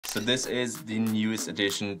So this is the newest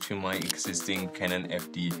addition to my existing Canon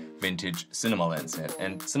FD vintage cinema lens set.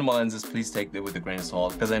 And cinema lenses, please take that with a grain of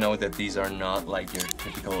salt, because I know that these are not like your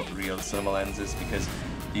typical real cinema lenses, because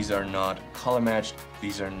these are not color matched,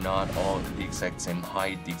 these are not all the exact same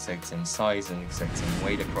height, the exact same size, and the exact same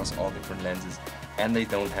weight across all different lenses, and they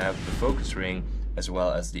don't have the focus ring as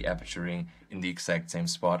well as the aperture ring in the exact same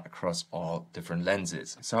spot across all different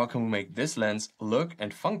lenses. So how can we make this lens look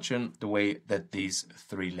and function the way that these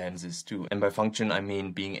three lenses do? And by function, I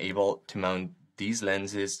mean being able to mount these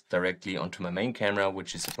lenses directly onto my main camera,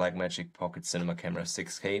 which is a Blackmagic Pocket Cinema Camera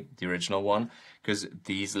 6K, the original one, because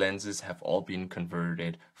these lenses have all been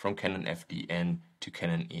converted from Canon FDN to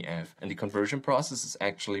Canon EF. And the conversion process is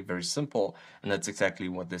actually very simple, and that's exactly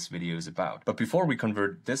what this video is about. But before we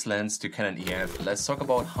convert this lens to Canon EF, let's talk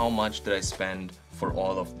about how much did I spend for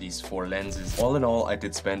all of these four lenses. All in all, I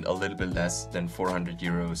did spend a little bit less than 400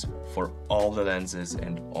 euros for all the lenses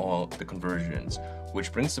and all the conversions,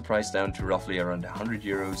 which brings the price down to roughly around 100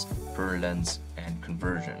 euros per lens and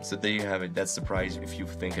conversion. So there you have it, that's the price if you're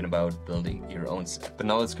thinking about building your own set. But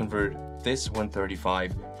now let's convert this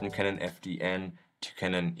 135 from Canon FDN to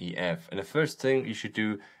Canon EF. And the first thing you should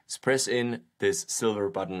do is press in this silver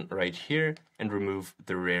button right here and remove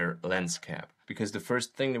the rear lens cap. Because the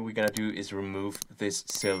first thing that we're gonna do is remove this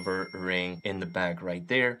silver ring in the back right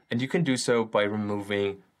there. And you can do so by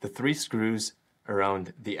removing the 3 screws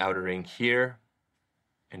around the outer ring here,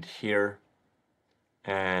 and here,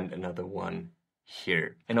 and another one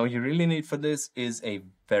here. And all you really need for this is a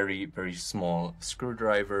very, very small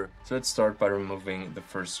screwdriver. So let's start by removing the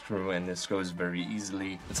first screw, and this goes very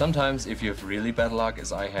easily. But sometimes if you have really bad luck,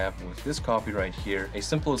 as I have with this copy right here, a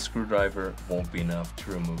simple screwdriver won't be enough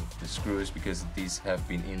to remove the screws, because these have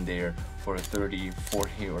been in there for 30,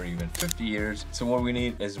 40, or even 50 years. So what we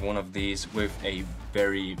need is one of these with a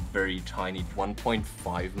very, very tiny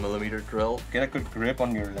 1.5 millimeter drill. Get a good grip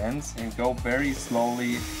on your lens and go very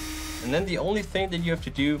slowly. And then the only thing that you have to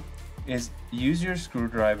do is use your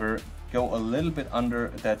screwdriver, go a little bit under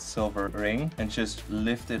that silver ring and just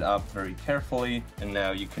lift it up very carefully, and now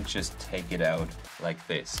you can just take it out like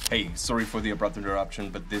this. Hey, sorry for the abrupt interruption,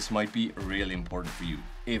 but this might be really important for you.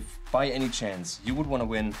 If by any chance you would want to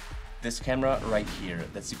win this camera right here,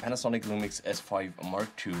 that's the Panasonic Lumix S5 Mark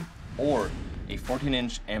II, or a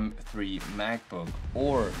 14-inch M3 MacBook,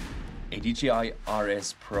 or a DJI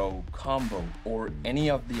RS Pro combo, or any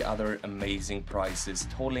of the other amazing prizes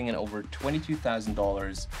totaling in over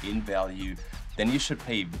 $22,000 in value, then you should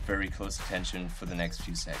pay very close attention for the next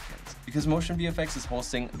few seconds. Because Motion VFX is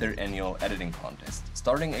hosting their annual editing contest.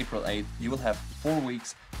 Starting April 8th, you will have 4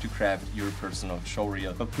 weeks to craft your personal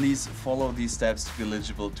showreel. But please follow these steps to be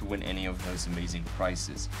eligible to win any of those amazing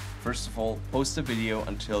prizes. First of all, post a video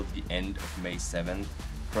until the end of May 7th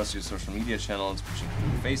across your social media channels, which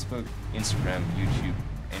include Facebook, Instagram, YouTube,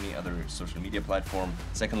 any other social media platform.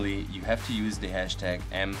 Secondly, you have to use the hashtag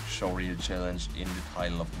mShowreelChallenge in the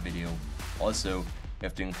title of the video. Also, you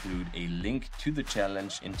have to include a link to the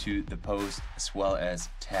challenge into the post, as well as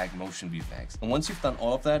tag Motion VFX. And once you've done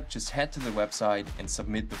all of that, just head to the website and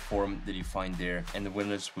submit the form that you find there, and the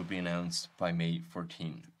winners will be announced by May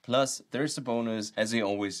 14th. Plus, there's a bonus. As they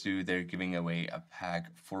always do, they're giving away a pack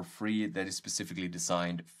for free that is specifically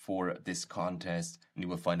designed for this contest, and you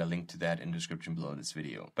will find a link to that in the description below this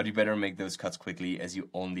video. But you better make those cuts quickly, as you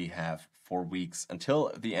only have 4 weeks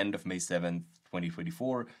until the end of May 7th,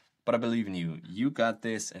 2024. But I believe in you. You got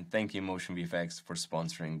this, and thank you Motion VFX for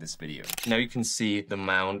sponsoring this video. Now you can see the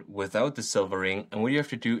mount without the silver ring, and what you have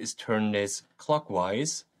to do is turn this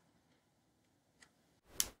clockwise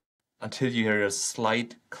until you hear a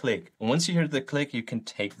slight click. And once you hear the click, you can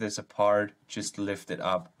take this apart, just lift it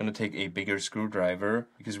up. I'm gonna take a bigger screwdriver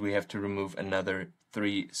because we have to remove another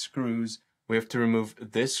 3 screws. We have to remove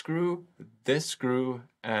this screw,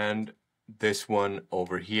 and this one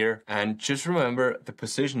over here. And just remember the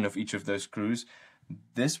position of each of those screws.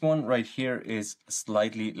 This one right here is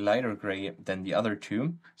slightly lighter gray than the other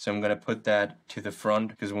 2. So I'm gonna put that to the front,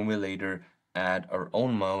 because when we later add our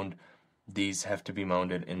own mount, these have to be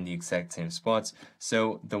mounted in the exact same spots.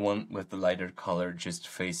 So the one with the lighter color just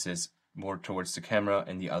faces more towards the camera,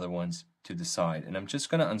 and the other ones to the side. And I'm just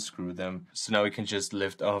gonna unscrew them. So now we can just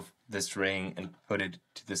lift off this ring and put it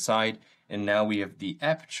to the side. And now we have the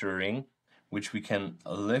aperture ring, which we can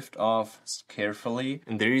lift off carefully.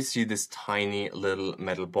 And there you see this tiny little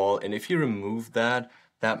metal ball. And if you remove that,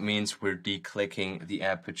 that means we're declicking the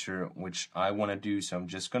aperture, which I want to do. So I'm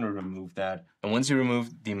just going to remove that. And once you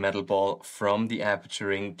remove the metal ball from the aperture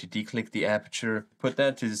ring to declick the aperture, put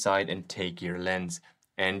that to the side and take your lens.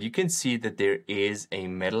 And you can see that there is a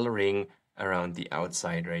metal ring around the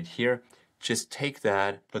outside right here. just take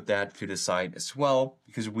that, put that to the side as well,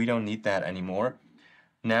 because we don't need that anymore.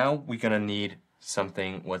 Now we're gonna need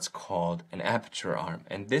something what's called an aperture arm.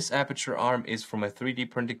 And this aperture arm is from a 3D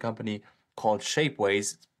printing company called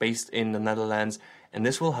Shapeways. It's based in the Netherlands, and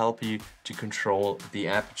this will help you to control the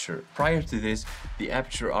aperture. Prior to this, the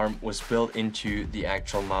aperture arm was built into the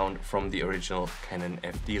actual mount from the original Canon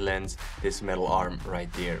FD lens, this metal arm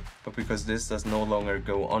right there. But because this does no longer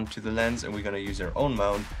go onto the lens and we're gonna use our own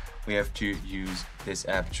mount, we have to use this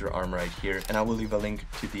aperture arm right here. And I will leave a link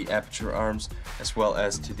to the aperture arms as well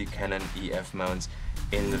as to the Canon EF mounts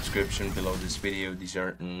in the description below this video. These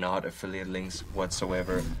are not affiliate links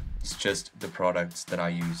whatsoever. It's just the products that I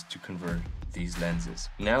use to convert these lenses.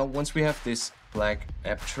 Now, once we have this black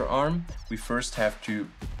aperture arm, we first have to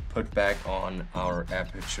put back on our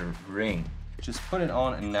aperture ring. Just put it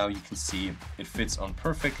on and now you can see it fits on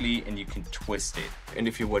perfectly and you can twist it. And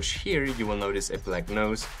if you watch here, you will notice a black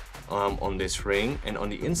nose on this ring, and on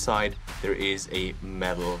the inside there is a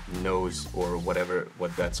metal nose or whatever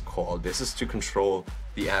what that's called. This is to control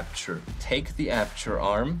the aperture. Take the aperture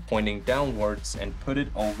arm pointing downwards and put it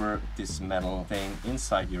over this metal thing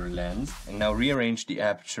inside your lens, and now rearrange the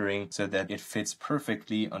aperture ring so that it fits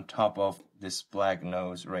perfectly on top of this black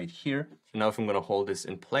nose right here. And now if I'm going to hold this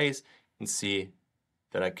in place and see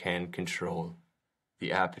that I can control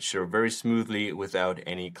the aperture very smoothly without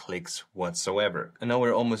any clicks whatsoever. And now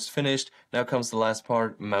we're almost finished. Now comes the last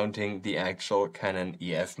part, mounting the actual Canon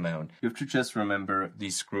EF mount. You have to just remember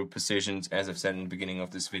these screw positions as I've said in the beginning of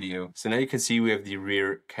this video. So now you can see we have the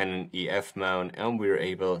rear Canon EF mount and we're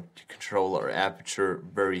able to control our aperture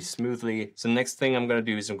very smoothly. So next thing I'm gonna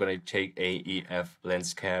do is I'm gonna take a EF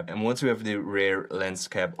lens cap, and once we have the rear lens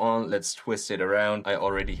cap on, let's twist it around. I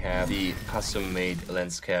already have the custom made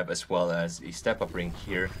lens cap as well as a step-up ring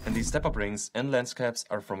here, and these step-up rings and lens caps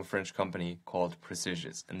are from a French company called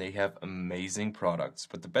Precision, and they have amazing products.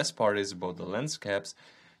 But the best part is about the lens caps,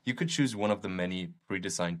 you could choose one of the many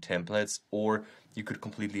pre-designed templates, or you could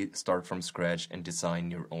completely start from scratch and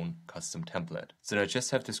design your own custom template. So now I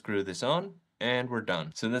just have to screw this on and we're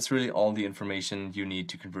done. So that's really all the information you need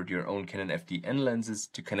to convert your own Canon FD lenses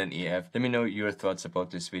to Canon EF. Let me know your thoughts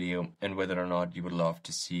about this video and whether or not you would love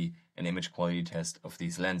to see an image quality test of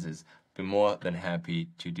these lenses. Be more than happy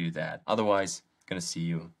to do that. Otherwise, gonna see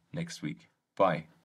you next week. Bye.